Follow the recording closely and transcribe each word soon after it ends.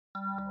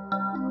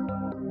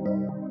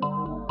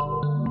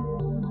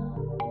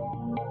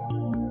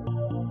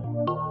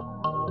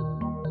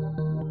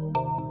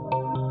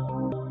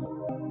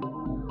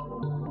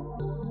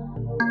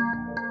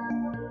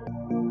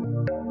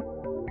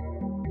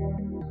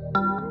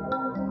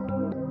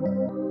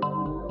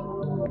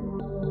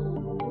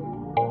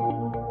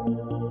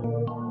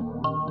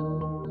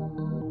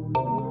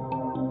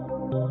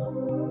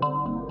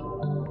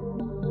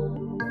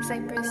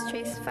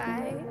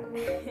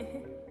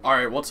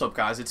Alright, what's up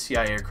guys, it's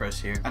CIA Chris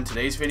here, and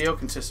today's video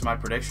consists of my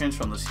predictions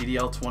from the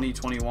CDL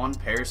 2021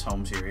 Paris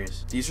Home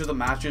Series. These are the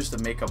matches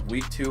that make up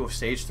week 2 of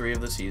stage 3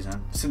 of the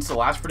season. Since the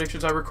last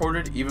predictions I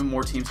recorded, even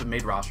more teams have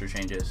made roster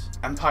changes.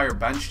 Empire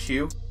benched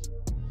Q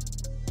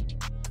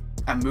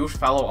and moved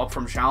Fellow up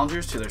from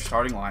challengers to their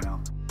starting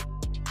lineup.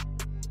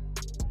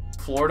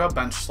 Florida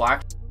benched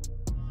Slack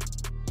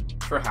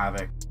for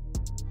Havoc,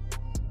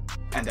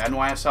 and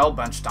NYSL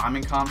benched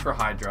DiamondCon for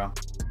Hydra.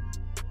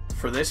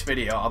 For this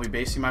video, I'll be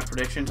basing my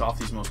predictions off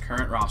these most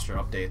current roster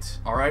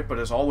updates. Alright, but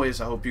as always,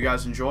 I hope you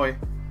guys enjoy.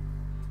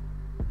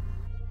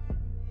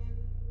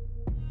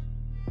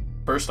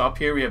 First up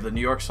here, we have the New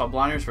York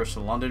Subliners versus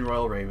the London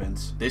Royal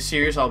Ravens. This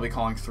series, I'll be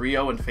calling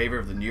 3-0 in favor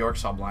of the New York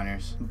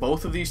Subliners.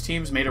 Both of these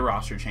teams made a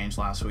roster change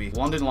last week.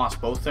 London lost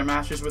both their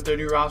matches with their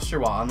new roster,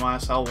 while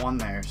NYSL won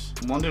theirs.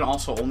 London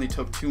also only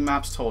took 2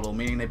 maps total,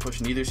 meaning they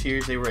pushed neither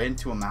series they were in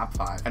to a map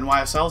 5.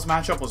 NYSL's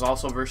matchup was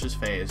also versus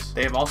FaZe.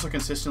 They have also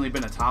consistently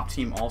been a top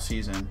team all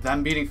season.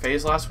 Them beating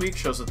FaZe last week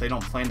shows that they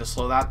don't plan to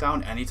slow that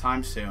down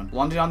anytime soon.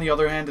 London, on the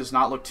other hand, does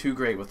not look too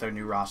great with their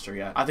new roster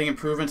yet. I think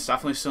improvements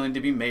definitely still need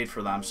to be made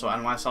for them, so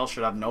NYSL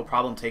should have no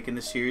problem taking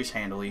the series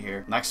handily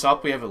here. Next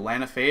up, we have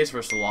Atlanta FaZe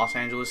versus the Los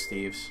Angeles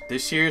Thieves.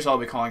 This series, I'll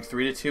be calling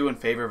 3-2 in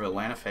favor of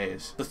Atlanta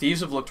FaZe. The Thieves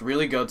have looked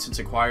really good since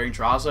acquiring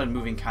Draza and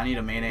moving Kenny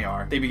to main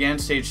AR. They began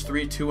stage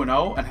 3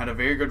 2-0 and had a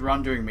very good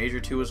run during Major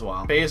 2 as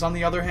well. FaZe, on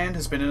the other hand,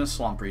 has been in a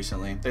slump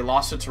recently. They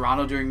lost to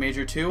Toronto during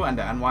Major 2 and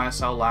to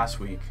NYSL last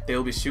week. They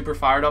will be super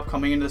fired up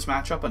coming into this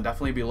matchup and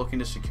definitely be looking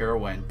to secure a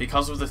win.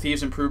 Because of the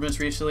Thieves' improvements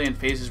recently and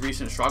FaZe's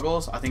recent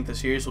struggles, I think the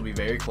series will be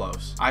very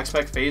close. I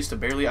expect FaZe to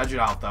barely edge it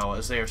out though,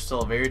 as they are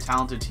still a very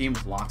talented team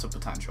with lots of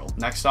potential.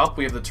 Next up,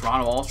 we have the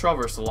Toronto Ultra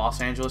versus the Los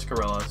Angeles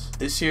Guerrillas.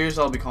 This series,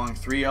 I'll be calling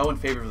 3-0 in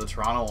favor of the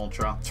Toronto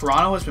Ultra.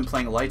 Toronto has been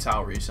playing lights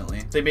out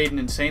recently. They made an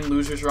insane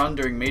losers run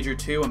during Major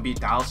 2 and beat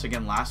Dallas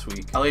again last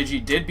week.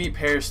 LAG did beat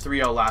Paris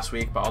 3-0 last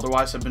week, but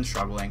otherwise have been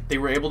struggling. They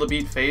were able to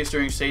beat FaZe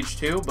during stage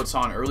 2, but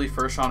saw an early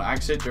first round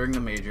exit during the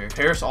Major.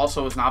 Paris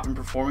also has not been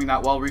performing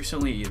that well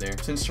recently either.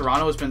 Since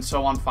Toronto has been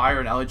so on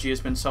fire and LAG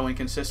has been so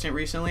inconsistent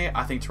recently,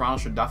 I think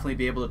Toronto should definitely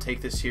be able to take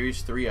this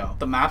series 3-0.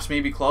 The maps may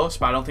be close,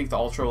 but I don't think the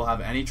Ultra will have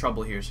any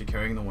trouble here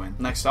securing the win.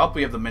 Next up,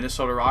 we have the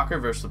Minnesota Rocker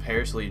versus the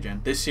Paris Legion.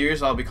 This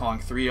series, I'll be calling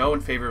 3-0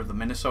 in favor of the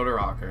Minnesota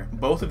Rocker.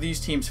 Both of these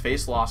teams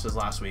faced losses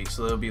last week,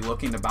 so they'll be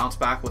looking to bounce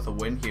back with a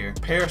win here.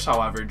 Paris,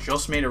 however,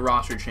 just made a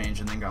roster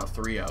change and then got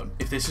 3-0'd.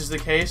 If this is the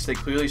case, they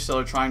clearly still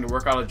are trying to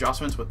work out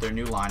adjustments with their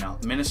new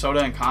lineup.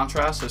 Minnesota, in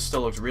contrast, has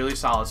still looked really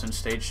solid since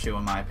stage 2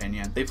 in my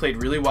opinion. They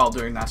played really well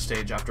during that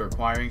stage after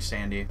acquiring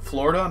Sandy.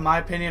 Florida, in my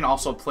opinion,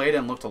 also played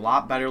and looked a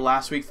lot better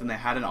last week than they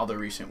had in other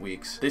recent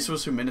weeks. This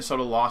was who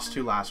Minnesota lost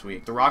to last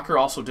week. The Rocker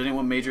also didn't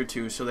win Major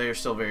 2, so they are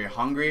still very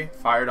hungry,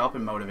 fired up,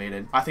 and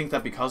motivated. I think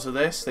that because of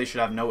this, they should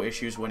have no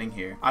issues winning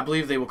here. I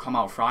believe they will come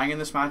out frying in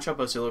this matchup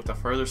as they look to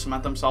further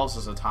cement themselves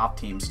as a top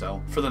team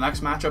still. For the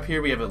next matchup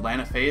here, we have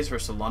Atlanta FaZe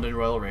versus the London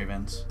Royal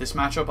Ravens. This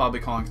matchup, I'll be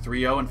calling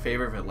 3-0 in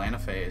favor of Atlanta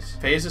FaZe.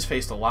 FaZe has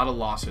faced a lot of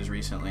losses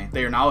recently.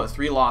 They are now at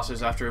 3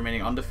 losses after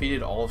remaining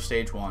undefeated all of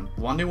stage 1.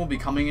 London will be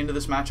coming into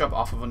this matchup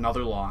off of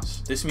another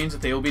loss. This means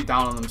that they will be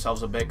down on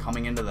themselves a bit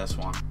coming into this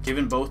one.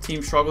 Given both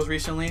teams' struggles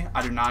recently,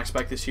 I do not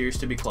expect this series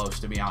to be close,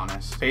 to be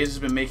honest. FaZe has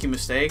been making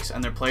mistakes,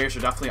 and their players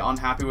are definitely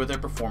unhappy with their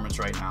performance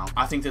right now.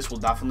 I think this will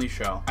definitely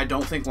show. I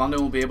don't think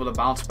London will be able to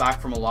bounce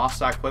back from a loss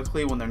that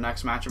quickly when their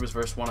next matchup is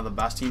versus one of the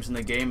best teams in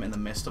the game in the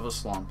midst of a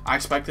slump. I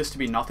expect this to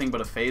be nothing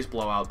but a FaZe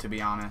blowout, to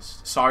be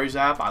honest. Sorry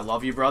Zap, I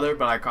love you brother,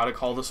 but I gotta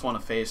call this one a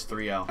FaZe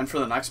 3-0. And for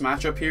the next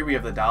matchup here, we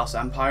have the Dallas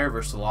Empire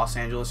versus the Los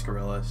Angeles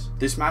Guerrillas.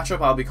 This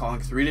matchup, I'll be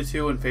calling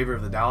 3-2 in favor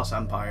of the Dallas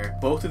Empire.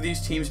 Both of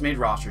these teams made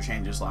roster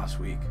changes last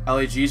week.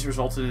 LAG's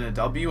resulted in a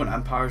W and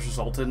Empire's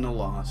resulted in a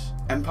loss.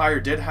 Empire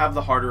did have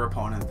the harder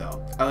opponent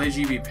though.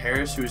 LAG beat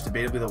Paris, who is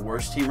debatably the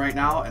worst team right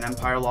now, and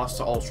Empire lost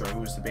to Ultra,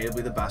 who is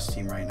debatably the best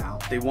team right now.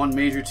 They won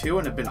Major 2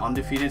 and have been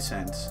undefeated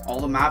since. All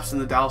the maps in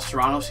the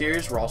Dallas-Toronto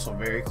series were also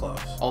very close.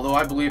 Although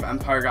I believe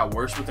Empire got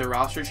worse with their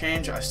roster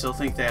change, I still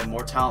think they had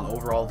more talent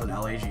overall than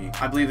LAG.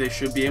 I believe they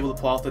should be able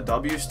to pull out the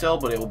W still,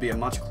 but it will be a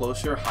much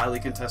closer, highly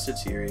contested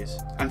series.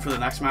 And for the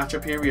next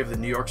matchup here, we have the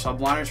New York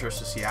Subliners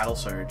versus Seattle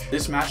Surge.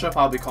 This matchup,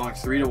 I'll be calling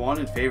 3-1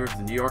 in favor of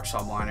the New York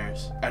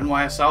Subliners.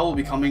 NYSL will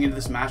be coming into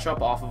this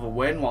matchup off of a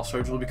win, while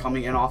Surge will be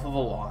coming in off of a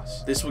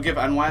loss. This will give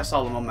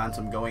NYSL the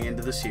momentum going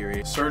into the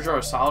series. Surge are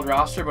a solid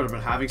roster, but have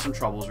been having some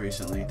troubles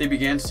recently. They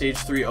began stage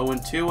 3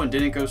 0-2 and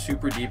didn't go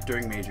super deep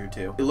during Major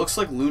 2. It looks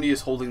like Looney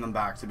is holding them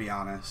back, to be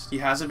honest. He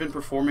hasn't been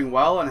performing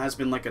well and has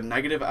been like a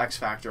negative X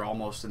factor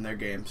almost in their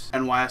games.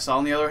 NYSL,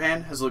 on the other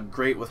hand, has looked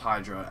great with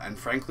Hydra, and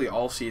frankly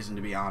all season,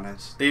 to be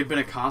honest. They've been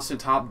a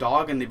constant top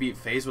dog, and they beat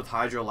FaZe with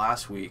Hydra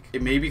last week.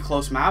 It may be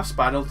close maps,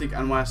 but I don't think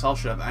NYSL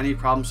should have any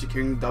problem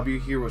securing the W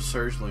here with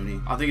Serge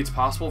Looney. I think it's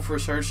possible for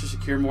Serge to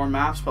secure more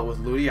maps, but with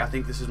Looney, I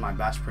think this is my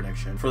best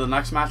prediction. For the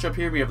next matchup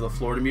here, we have the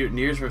Florida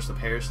Mutineers versus the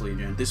Paris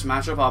Legion. This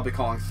matchup I'll be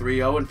calling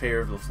 3-0 in favor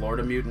of the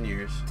Florida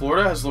Mutineers.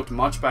 Florida has looked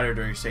much better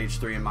during Stage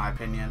 3 in my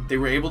opinion. They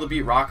were able to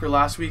beat Rocker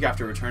last week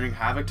after returning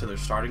Havoc to their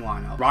starting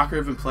lineup. Rocker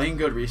have been playing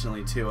good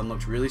recently too and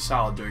looked really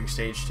solid during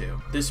Stage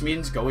 2. This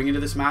means going into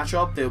this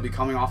matchup, they will be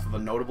coming off of a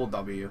notable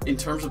W. In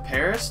terms of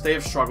Paris, they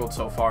have struggled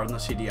so far in the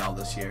CDL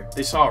this year.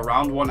 They saw a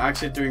round 1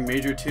 exit during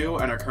Major 2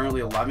 and are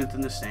currently 11th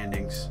in the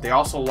standings. They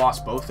also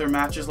lost both their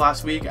matches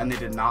last week and they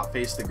did not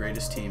face the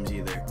greatest teams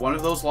either. One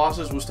of those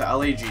losses was to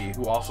LAG,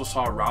 who also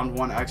saw a round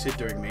 1 exit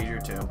during Major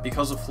 2.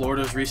 Because of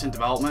Florida's recent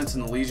developments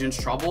and the Legion's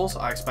troubles,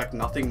 I expect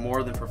nothing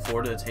more than for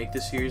Florida to take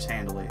this series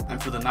handily.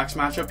 And for the next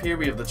matchup here,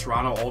 we have the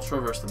Toronto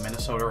Ultra versus the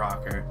Minnesota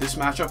Rocker. This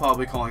matchup I'll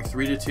be calling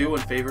 3-2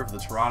 in favor of the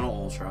Toronto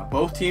Ultra.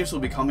 Both teams will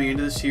be coming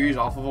into the series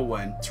off of a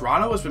win.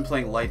 Toronto has been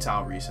playing lights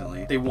out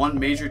recently. They won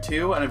Major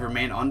 2 and have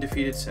remained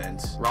undefeated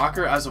since.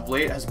 Rocker as of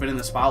late has been in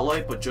the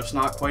spotlight but just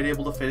not quite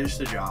able to finish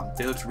the job.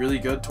 They looked really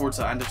good towards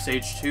the end of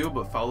Stage 2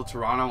 but fell to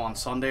Toronto on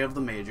Sunday of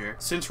the Major.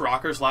 Since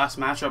Rocker's last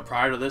matchup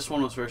prior to this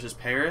one was versus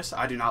Paris,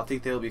 I do not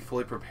think they will be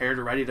fully prepared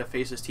or ready to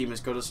face this team as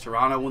good as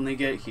Toronto when they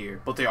get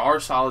here. But they are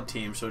a solid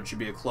team, so it should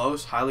be a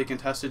close, highly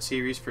contested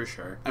series for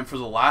sure. And for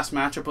the last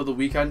matchup of the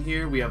weekend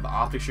here, we have the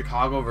Optic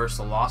Chicago versus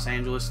the Los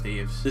Angeles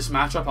Thieves. This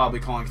matchup I'll be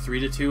calling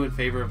 3-2 in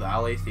favor of the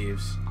LA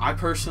Thieves. I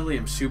personally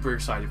am super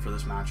excited for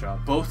this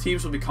matchup. Both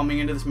teams will be coming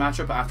into this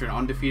matchup after an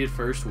undefeated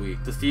first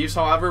week. The Thieves,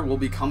 however, will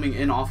be coming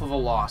in off of a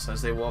loss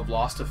as they will have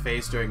lost to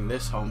FaZe during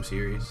this home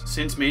series.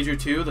 Since Major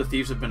 2, the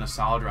Thieves have been a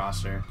solid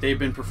roster. They've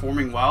been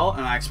performing well,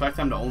 and I expect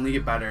them to only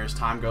get better as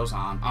time goes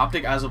on.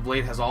 Optic as of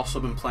late has also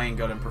been playing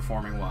good and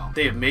performing well.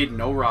 They have made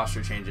no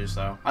roster changes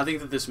though. I think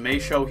that this may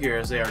show here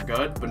as they are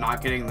good, but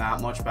not getting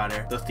that much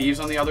better. The Thieves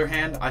on the other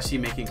hand, I see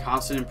making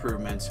constant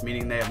improvements,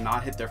 meaning they have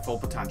not hit their full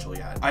potential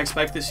yet. I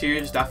expect this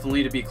series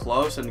definitely to be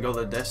close and go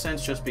the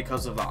distance just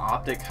because of the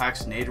Optic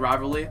Hex Nade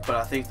rivalry, but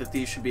I think that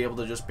these should be able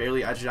to just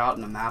barely edge it out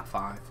in the map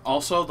 5.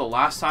 Also, the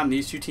last time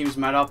these two teams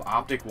met up,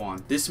 Optic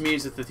won. This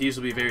means that the Thieves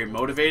will be very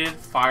motivated,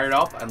 fired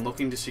up, and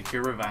looking to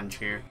secure revenge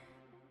here.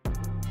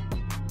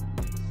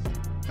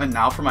 And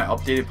now for my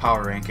updated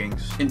power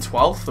rankings. In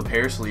 12th, the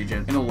Paris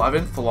Legion. In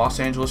 11th, the Los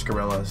Angeles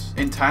Gorillas.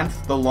 In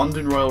 10th, the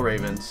London Royal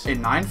Ravens.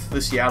 In 9th,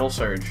 the Seattle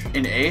Surge.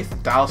 In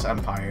 8th, Dallas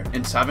Empire.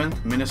 In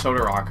 7th,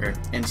 Minnesota Rocker.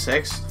 In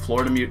 6th,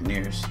 Florida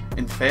Mutineers.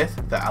 In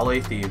 5th, the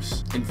LA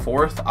Thieves. In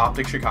 4th,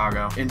 Optic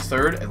Chicago. In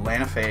 3rd,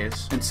 Atlanta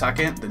FaZe. In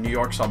 2nd, the New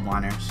York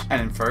Subliners. And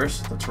in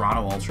 1st, the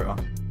Toronto Ultra.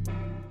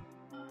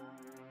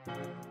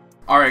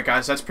 Alright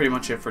guys, that's pretty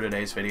much it for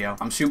today's video.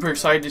 I'm super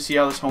excited to see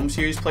how this home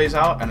series plays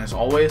out, and as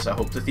always, I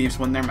hope the Thieves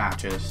win their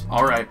matches.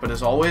 Alright, but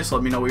as always,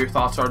 let me know what your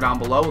thoughts are down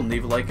below and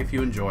leave a like if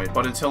you enjoyed.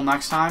 But until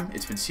next time,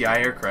 it's been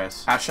CIA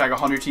Chris. Hashtag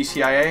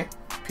 100TCIA.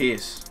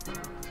 Peace.